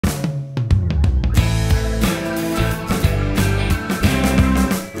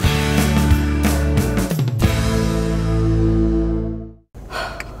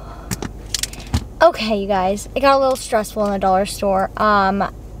Okay, you guys, it got a little stressful in the dollar store.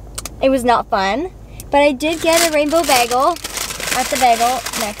 It was not fun, but I did get a rainbow bagel at the bagel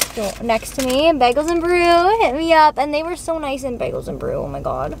next to me. Bagels and Brew hit me up, and they were so nice in Bagels and Brew. Oh my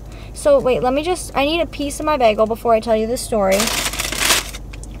god. So wait, I need a piece of my bagel before I tell you this story,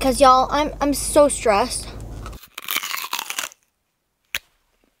 because y'all, I'm so stressed.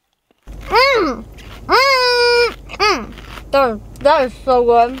 That is so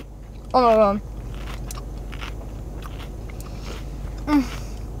good. Oh my god.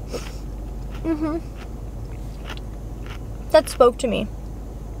 That spoke to me.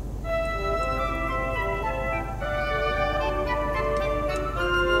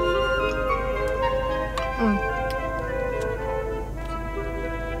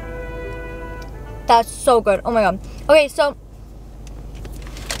 That's so good. Oh my god. Okay, so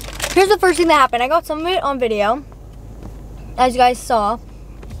here's the first thing that happened. I got some of it on video, as you guys saw,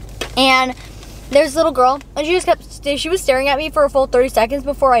 and there's this little girl, and she was staring at me for a full 30 seconds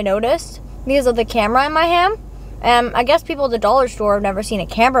before I noticed, because of the camera in my hand. I guess people at the dollar store have never seen a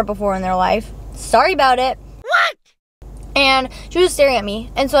camera before in their life. Sorry about it. What? And she was staring at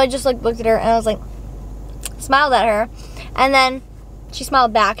me, and so I just like looked at her, and I was like, smiled at her, and then she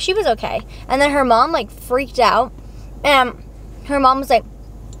smiled back. She was okay. And then her mom like freaked out, and her mom was like,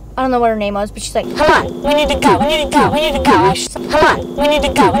 I don't know what her name was, but she's like, come on, we need to go, we need to go, we need to go. Come on, we need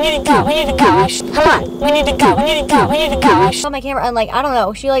to go, we need to go, we need to go. Come on, we need to go, we need to go, we need to go. On my camera, and like, I don't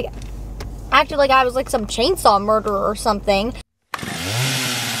know, she like acted like I was like some chainsaw murderer or something.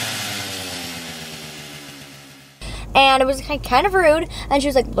 And it was kind of rude, and she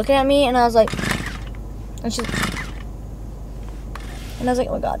was like looking at me, and I was like, and I was like,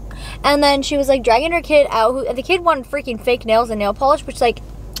 oh my god. And then she was like dragging her kid out. The kid wanted freaking fake nails and nail polish, which like,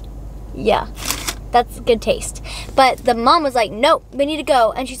 yeah, that's good taste. But the mom was like, no, we need to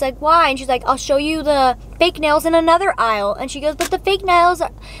go. And she's like, why? And she's like, I'll show you the fake nails in another aisle. And she goes, but the fake nails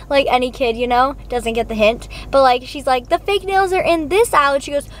are, like any kid, you know, doesn't get the hint. But like, she's like, the fake nails are in this aisle. And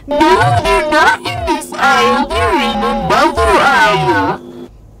she goes, no, they're not in this aisle. They're in another aisle.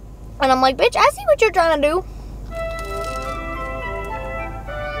 And I'm like, bitch, I see what you're trying to do.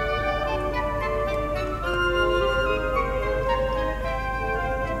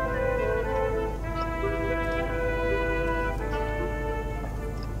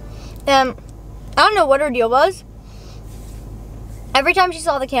 I don't know what her deal was. Every time she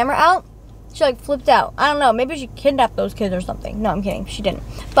saw the camera out, she like flipped out. I don't know, maybe she kidnapped those kids or something. No, I'm kidding, she didn't.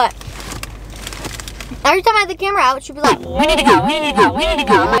 But every time I had the camera out, she was like, we need to go, we need to go, we need to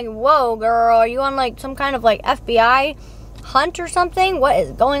go. I'm like, whoa girl, are you on like some kind of like FBI hunt or something? What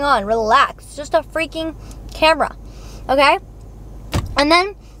is going on? Relax, it's just a freaking camera, okay? And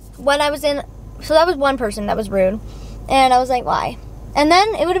then when I was in, so that was one person that was rude, and I was like, why? And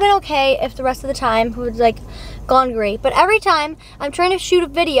then it would have been okay if the rest of the time it was like gone great. But every time I'm trying to shoot a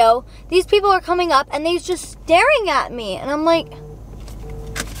video, these people are coming up and they're just staring at me. And I'm like,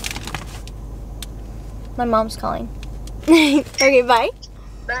 my mom's calling. Okay, bye.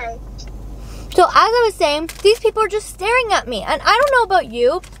 Bye. So as I was saying, these people are just staring at me. And I don't know about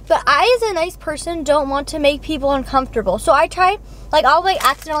you, but I as a nice person don't want to make people uncomfortable. So I try, like I'll like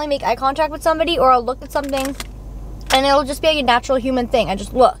accidentally make eye contact with somebody, or I'll look at something, and it'll just be like a natural human thing. I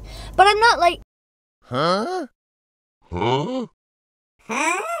just look. But I'm not like, huh? Huh?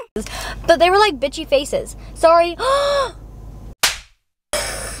 Huh? But they were like bitchy faces. Sorry.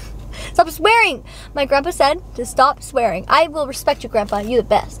 Stop swearing. My grandpa said to stop swearing. I will respect you, grandpa. You're the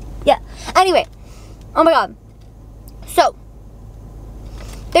best. Yeah. Anyway. Oh my god. So,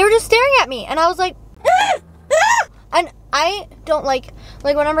 they were just staring at me. And I was like, and I don't like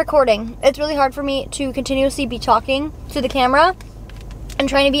when I'm recording, it's really hard for me to continuously be talking to the camera and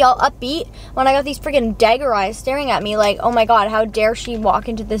trying to be all upbeat when I got these freaking dagger eyes staring at me like, oh my god, how dare she walk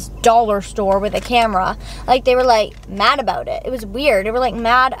into this dollar store with a camera. Like, they were like mad about it. It was weird. They were like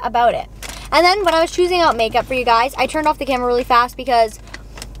mad about it. And then when I was choosing out makeup for you guys, I turned off the camera really fast because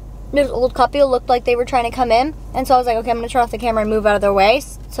this old couple looked like they were trying to come in, and so I was like, okay, I'm gonna turn off the camera and move out of their way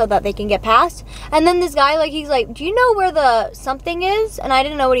so that they can get past. And then this guy, like, he's like, do you know where the something is? And I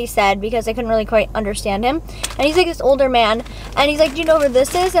didn't know what he said because I couldn't really quite understand him. And he's like this older man, and he's like, do you know where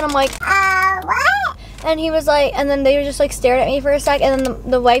this is? And I'm like, what? And he was like, and then they were just like stared at me for a sec, and then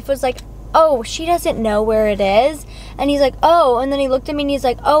the wife was like, oh, she doesn't know where it is. And he's like, oh, and then he looked at me and he's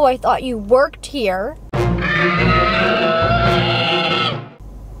like, oh, I thought you worked here.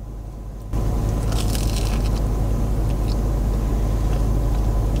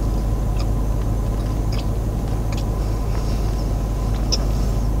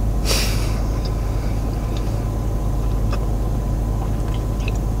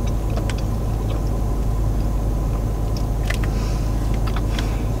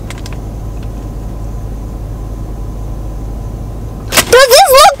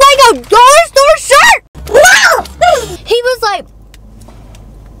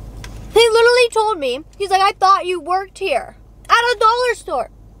 me, he's like, I thought you worked here. At a dollar store.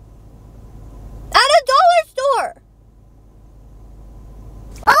 At a dollar store.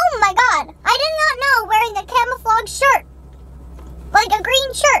 Oh my god. I did not know wearing a camouflage shirt, like a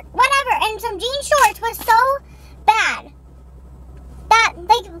green shirt, whatever, and some jean shorts was so bad that,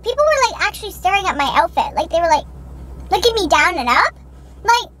 like, people were, like, actually staring at my outfit. Like, they were, like, looking me down and up.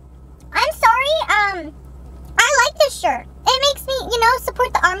 Like, I'm sorry, I like this shirt. It makes me, you know,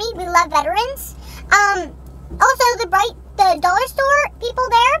 support the army. We love veterans. Also, the dollar store people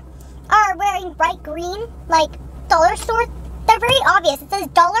there are wearing bright green, like, dollar store. They're very obvious. It says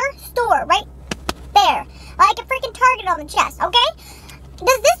dollar store right there. Like a freaking Target on the chest, okay?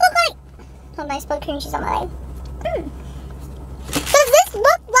 Does this look like... Oh, nice spilled cream cheese on my leg. Does this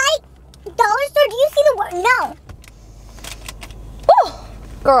look like dollar store? Do you see the word? No. Oh,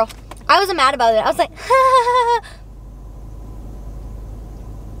 girl, I wasn't mad about it. I was like,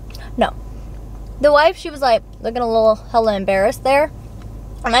 no. The wife, she was like looking a little hella embarrassed there.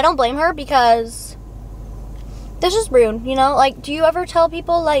 And I don't blame her because this is rude, you know? Like, do you ever tell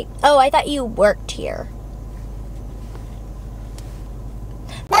people like, oh, I thought you worked here?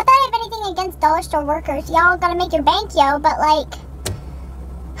 Not that I have anything against dollar store workers. Y'all gotta make your bank, yo, but like,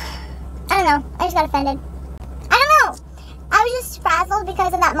 I don't know. I just got offended. I don't know. I was just frazzled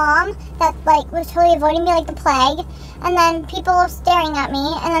because of that mom that, like, was totally avoiding me like the plague. And then people staring at me.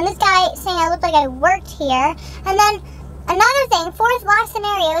 And then this guy saying I looked like I worked here. And then another thing, fourth last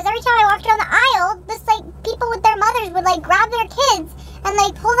scenario, is every time I walked down the aisle, this, like, people with their mothers would, like, grab their kids and,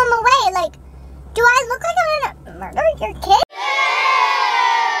 like, pull them away. Like, do I look like I'm gonna murder your kid?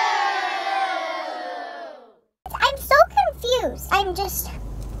 I'm so confused. I'm just...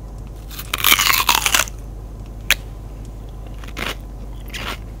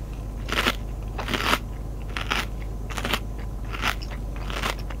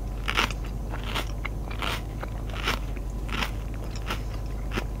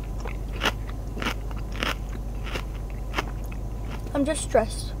 I'm just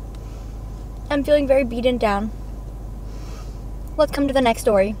stressed. I'm feeling very beaten down. Let's come to the next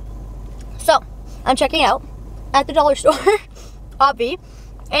story. So, I'm checking out at the dollar store, obvi,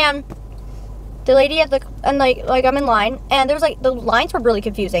 and the lady at the, and like I'm in line, and there was like, the lines were really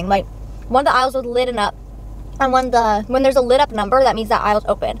confusing. Like, one of the aisles was lit up, and when there's a lit up number, that means that aisle's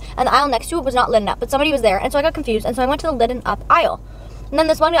open, and the aisle next to it was not lit up, but somebody was there, and so I got confused, and so I went to the lit up aisle, and then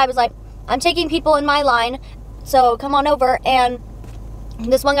this one guy was like, I'm taking people in my line, so come on over, and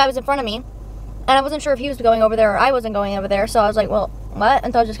this one guy was in front of me, and I wasn't sure if he was going over there or I wasn't going over there, so I was like, well, what?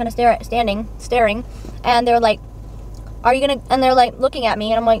 And so I was just kind of staring, and they were like, are you gonna, and they're like looking at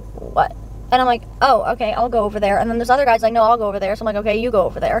me, and I'm like, what? And I'm like, oh, okay, I'll go over there. And then this other guy's like, no, I'll go over there. So I'm like, okay, you go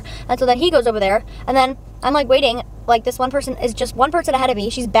over there. And so then he goes over there, and then I'm like waiting, like this one person is just one person ahead of me.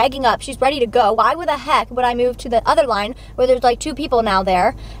 She's bagging up, she's ready to go. Why the heck would I move to the other line where there's like two people now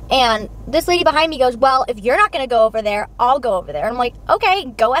there? And this lady behind me goes, well, if you're not gonna go over there, I'll go over there. And I'm like, okay,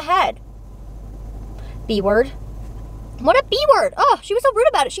 go ahead. B word. What a B word. Oh, she was so rude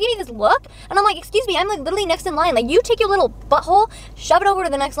about it. She gave me this look, and I'm like, excuse me, I'm like literally next in line. Like, you take your little butthole, shove it over to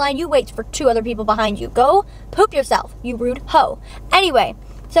the next line, you wait for two other people behind you. Go poop yourself, you rude hoe. Anyway,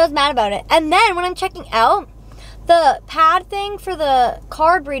 so I was mad about it. And then when I'm checking out, the pad thing for the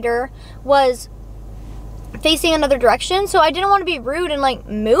card reader was facing another direction, so I didn't want to be rude and like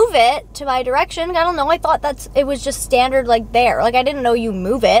move it to my direction. I don't know, I thought it was just standard like there. Like, I didn't know you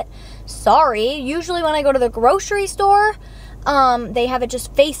move it. Sorry. Usually when I go to the grocery store, they have it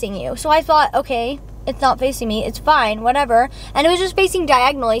just facing you. So I thought, okay, it's not facing me, it's fine, whatever. And it was just facing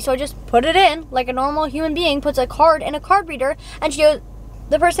diagonally, so I just put it in like a normal human being puts a card in a card reader. And she goes,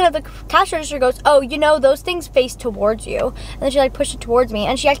 the person at the cash register goes, oh, you know, those things face towards you. And then she like pushed it towards me,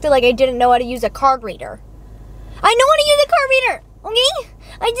 and she acted like I didn't know how to use a card reader. I know how to use a card reader, okay?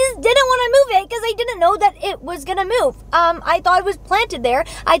 I just didn't want to move it because I didn't know that it was gonna move. I thought it was planted there.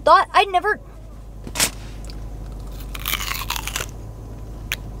 I thought I'd never...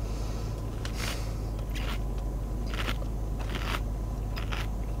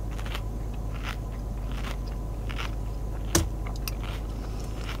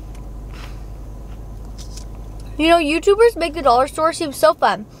 You know, YouTubers make the dollar store seem so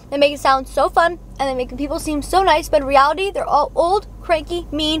fun. They make it sound so fun, and they make the people seem so nice, but in reality, they're all old, cranky,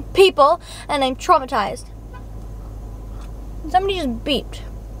 mean people, and I'm traumatized. Somebody just beeped.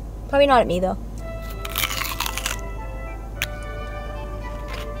 Probably not at me, though.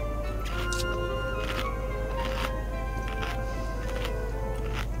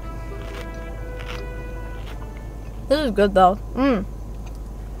 This is good, though.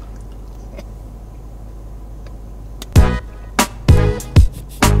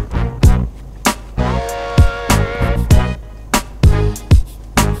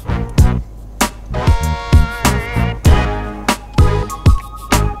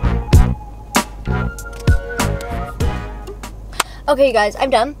 Okay, you guys, I'm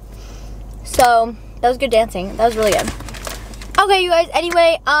done. So, that was good dancing. That was really good. Okay, you guys,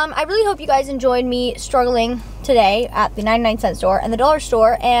 anyway, I really hope you guys enjoyed me struggling today at the 99-cent store and the dollar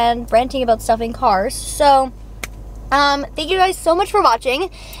store and ranting about stuff in cars. So, thank you guys so much for watching.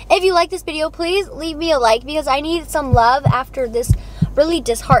 If you like this video, please leave me a like because I need some love after this really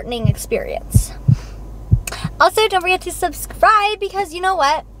disheartening experience. Also, don't forget to subscribe because you know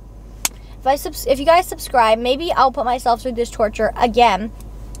what? If you guys subscribe, maybe I'll put myself through this torture again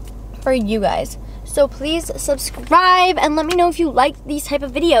for you guys. So please subscribe and let me know if you like these type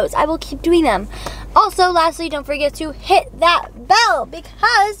of videos. I will keep doing them. Also, lastly, don't forget to hit that bell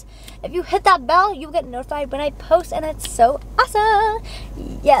because if you hit that bell, you'll get notified when I post and it's so awesome.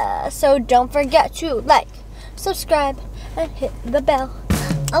 Yeah, so don't forget to like, subscribe, and hit the bell.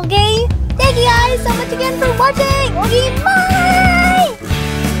 Okay? Thank you guys so much again for watching. Okay, bye!